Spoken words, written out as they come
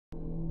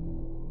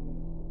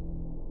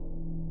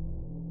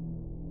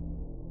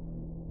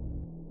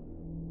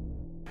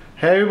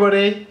Hey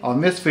everybody, on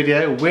this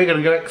video we're going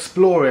to go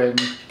exploring.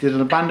 Did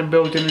an abandoned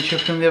building in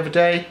Chippenham the other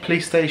day,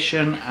 police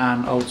station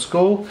and old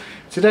school.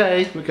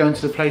 Today we're going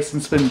to the place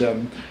in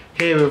Swindon.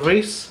 Here with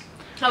Reese.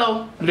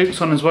 Hello.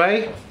 Luke's on his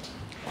way.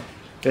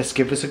 Let's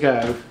give this a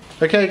go.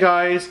 Okay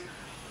guys,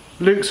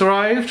 Luke's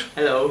arrived.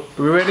 Hello.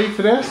 Are we ready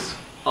for this?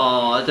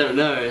 Oh, I don't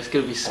know, it's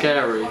going to be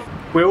scary.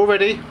 We're all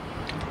ready.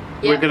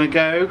 Yeah. We're going to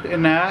go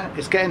in there.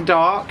 It's getting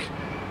dark,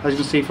 as you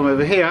can see from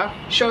over here.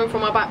 Showing from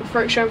my back,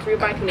 showing from your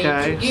balcony.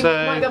 Okay, you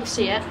might be able to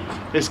see it.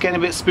 It's getting a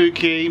bit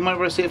spooky. You might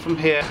want to see it from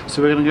here.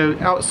 So we're going to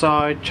go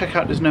outside, check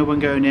out there's no one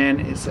going in.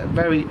 It's a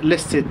very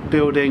listed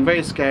building,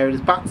 very scary.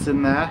 There's bats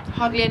in there.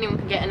 Hardly anyone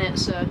can get in it,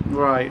 so.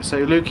 Right, so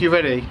Luke, you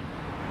ready?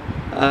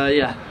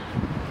 Yeah.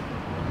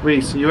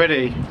 Reese, are you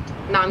ready?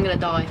 No, I'm gonna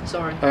die,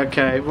 sorry.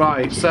 Okay,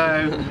 right,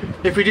 so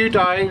if we do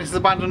die, this is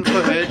abandoned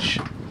footage.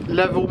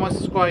 Love all my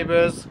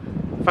subscribers.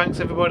 Thanks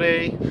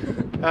everybody.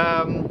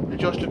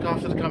 Josh, look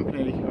after the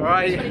company,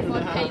 alright?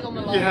 25k on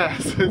the line.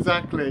 Yes,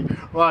 exactly.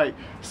 Right,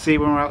 see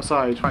when we're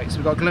outside. Right, so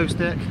we've got a glow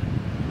stick.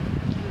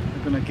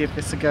 We're gonna give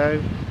this a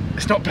go.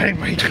 It's not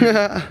playing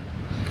radio.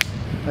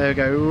 There we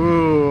go.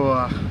 Ooh.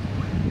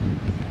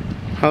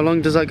 How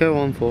long does that go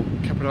on for?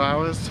 A couple of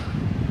hours.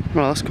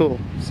 Oh, that's cool.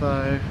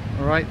 So,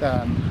 alright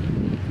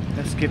then.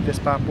 Let's give this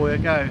bad boy a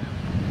go.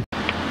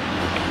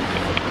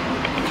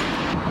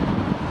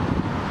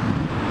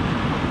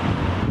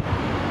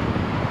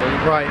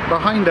 Right,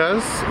 behind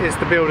us is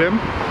the building.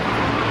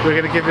 We're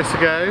going to give this a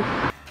go.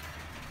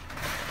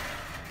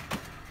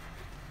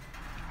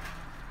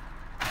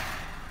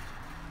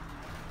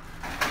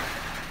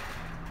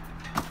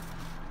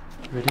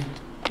 Ready?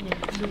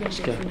 Yeah, Let's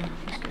go. Okay.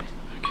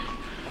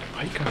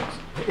 Right guys,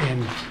 we're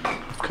in.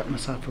 I've cut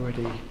myself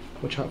already.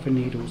 Watch out for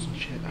needles and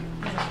shit.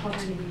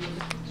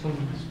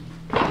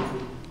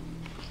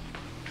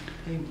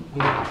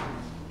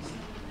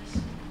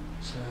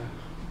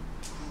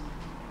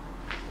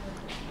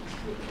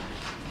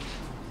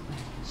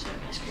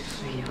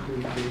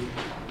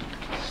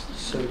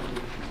 So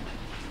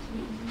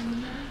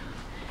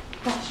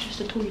That's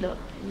just a toilet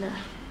in there.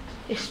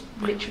 It's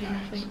literally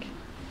nothing.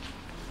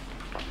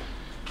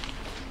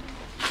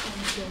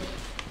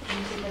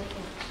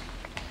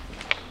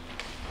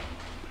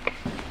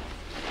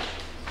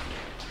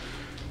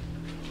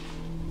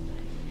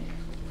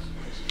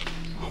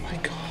 Oh my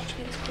god.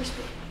 It's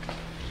crispy.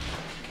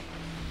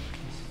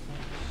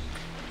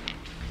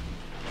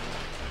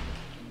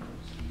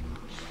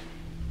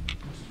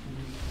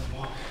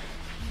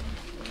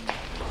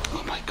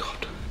 Oh my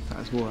god. That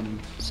is one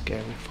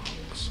scary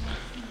fox.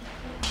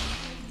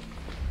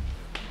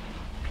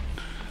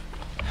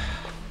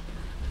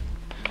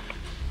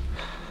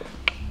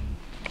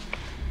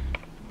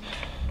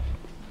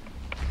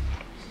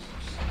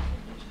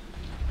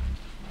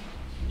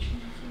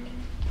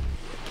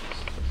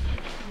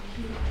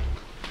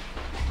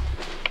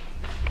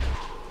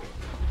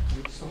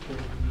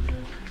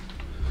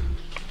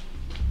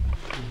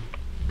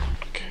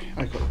 Okay,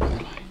 I got the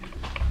light.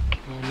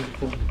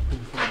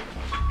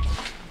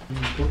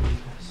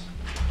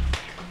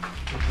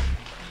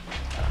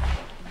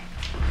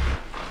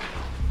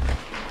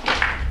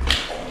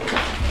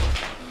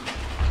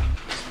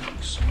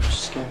 So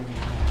scary.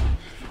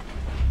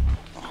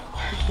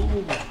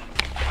 Oh wow.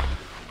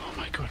 Oh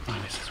my god,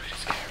 man, this is really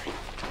scary.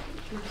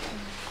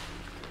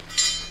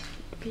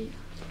 Pete,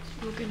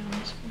 we're going on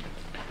this one.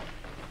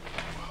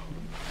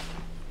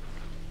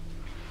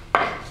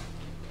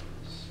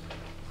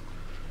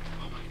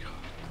 Oh my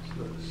god.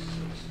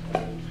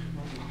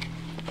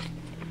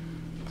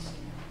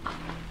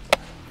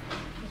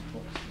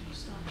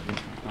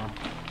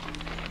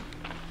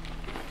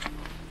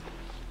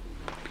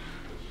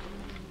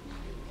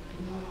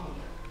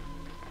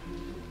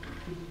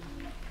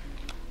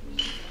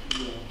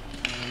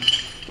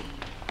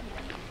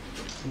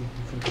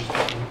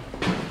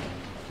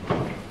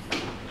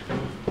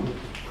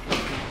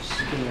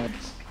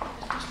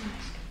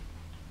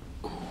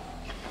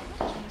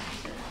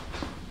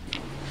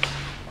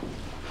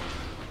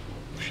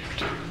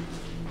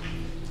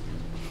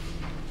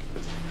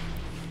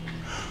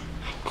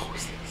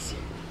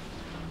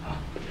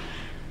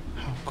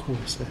 How cool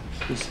is this?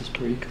 this is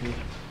pretty cool.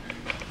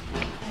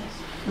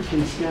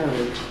 Freaking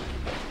scary.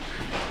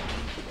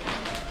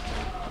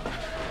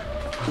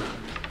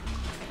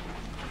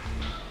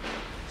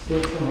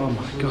 Oh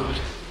my god.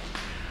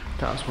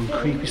 That was one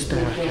creepy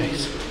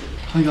staircase.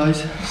 Hi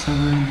guys, so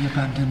we're in the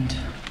abandoned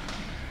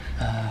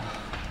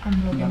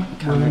I'm logging.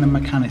 We're in a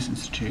mechanics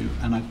institute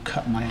and I've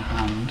cut my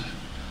hand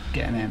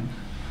getting in.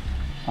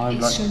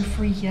 It's so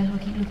freaky, I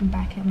keep looking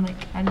back and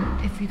like, and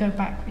if you go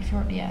back, if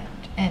you're at the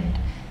end,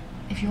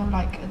 if you're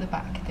like at the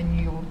back, then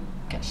you'll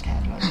get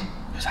scared. Like,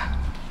 What's that?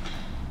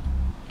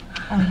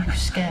 oh, you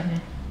scare me.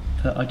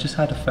 But I just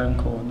had a phone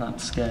call and that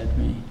scared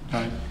me.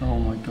 Like, oh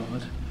my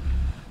god.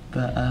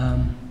 But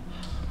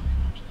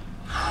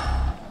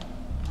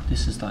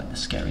this is like the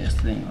scariest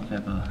thing I've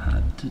ever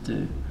had to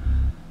do.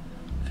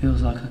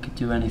 Feels like I could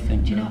do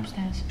anything. Do you know now.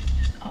 upstairs?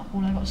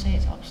 All I got to say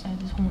is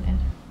upstairs is haunted.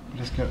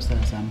 Let's go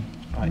upstairs then.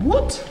 Right.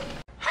 What?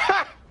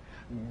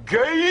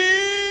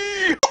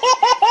 Gay!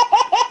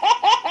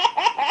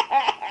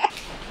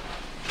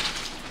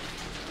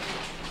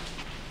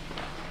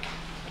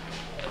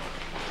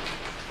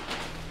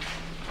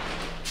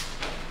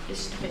 This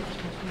is the bit that's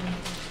meant for me.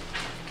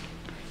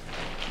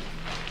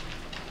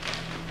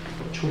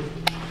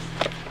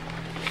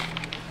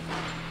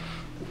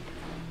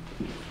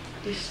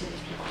 This is the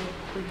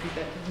creepy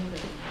bit, isn't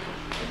it?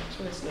 That's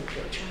where it's like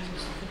got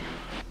trousers stuff in it.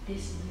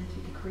 This is meant to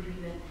be the creepy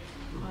bit.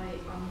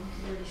 I'm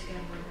really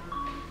scared right now.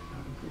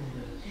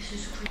 This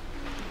is creepy.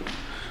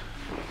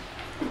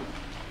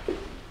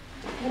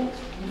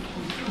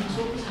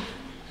 What was that?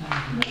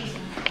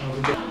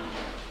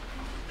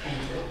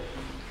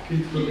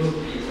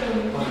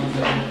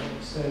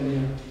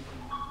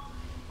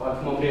 Right,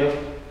 come on, Peter.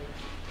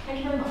 Thank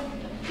you very much.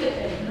 Good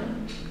day, no?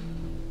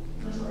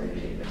 That's not really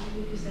big, but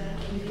because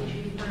we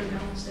literally ran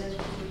downstairs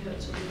because we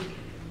heard something.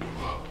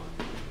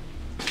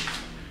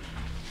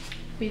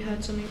 We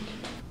heard something.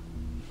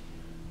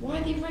 Why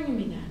are they ringing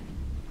me then?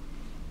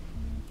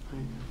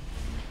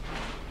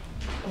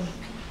 Oh.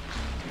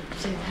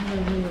 Say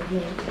hello,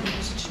 hello.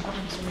 Just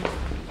answer me.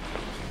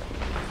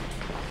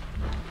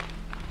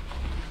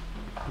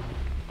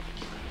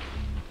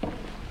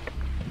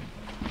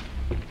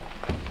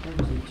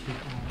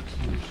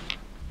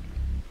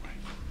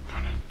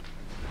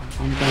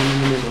 I'm down in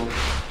the middle.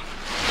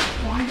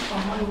 Why am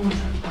I always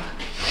at the back?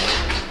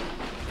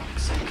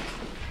 Fuck's sake.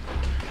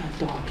 Can't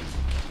die.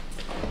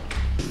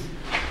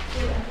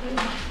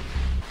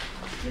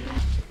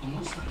 I'm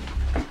not standing.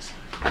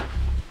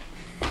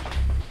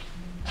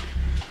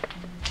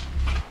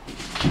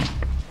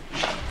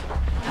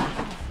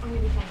 I'm going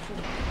to be thankful.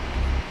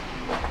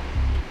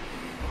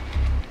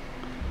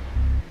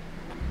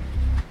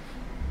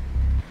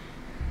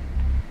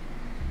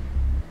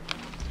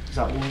 Is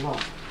that all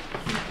right?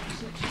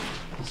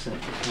 That's it.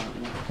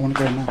 I want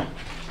to go now.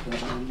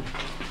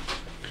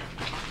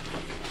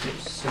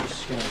 It's so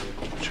scary.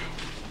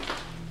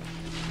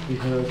 We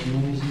heard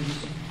noises.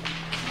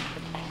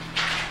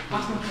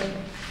 That's not good.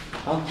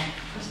 Huh?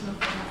 That's not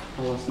good.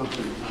 Oh, that's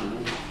nothing.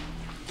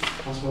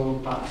 That's where all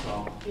bats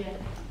are. Yeah.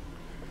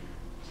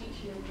 Teach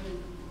you a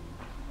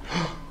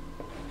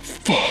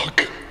Fuck!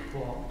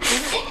 What?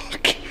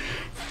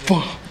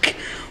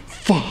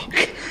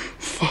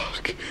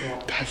 Fuck!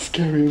 That's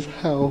scary as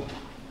hell.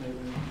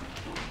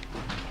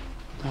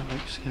 That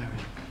looks scary.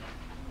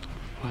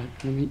 Right,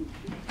 let me...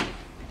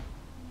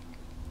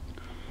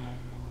 Oh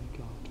my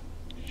god.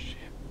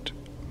 Shit.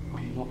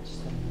 I'm not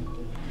staying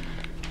there.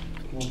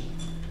 Come on.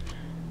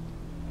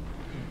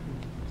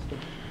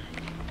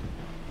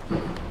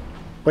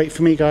 Wait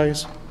for me,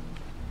 guys.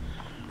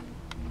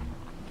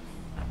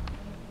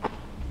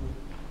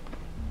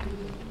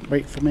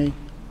 Wait for me.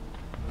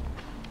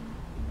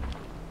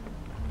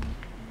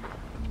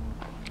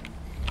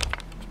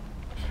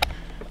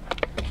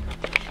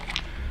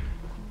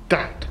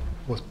 That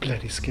was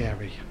bloody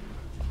scary.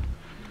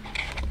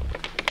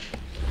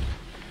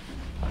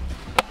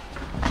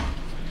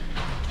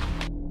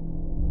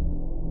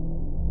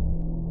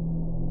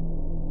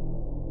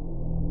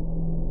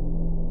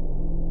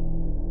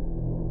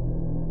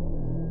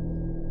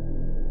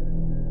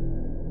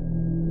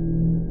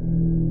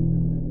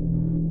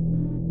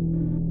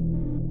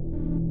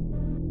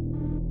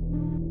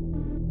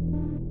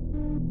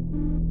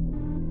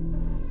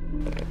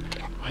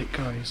 Right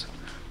guys,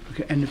 we're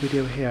going to end the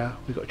video here.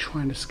 We've got to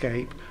try and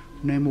escape.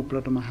 No more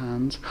blood on my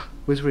hands.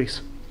 Where's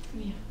Reese?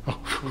 Yeah.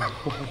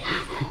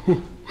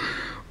 Oh.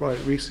 Right,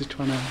 Reese is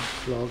trying to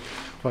vlog.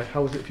 Right,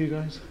 how was it for you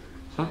guys?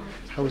 Huh?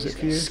 How was it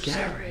for you?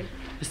 Scary.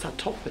 It's that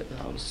top bit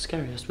that was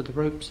scariest with the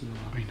ropes and all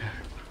that. I know.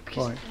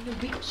 Because Right.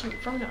 we got something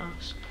thrown at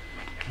us.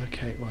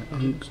 Okay, right,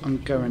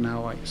 I'm going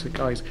now. Right, so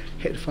guys,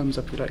 hit the thumbs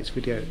up if you like this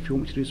video. If you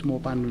want me to do some more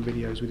abandoned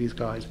videos with these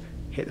guys,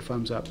 hit the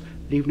thumbs up,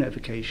 leave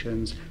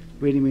notifications.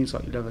 Really means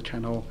like you love the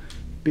channel.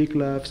 Big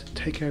loves,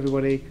 take care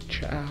everybody,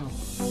 ciao.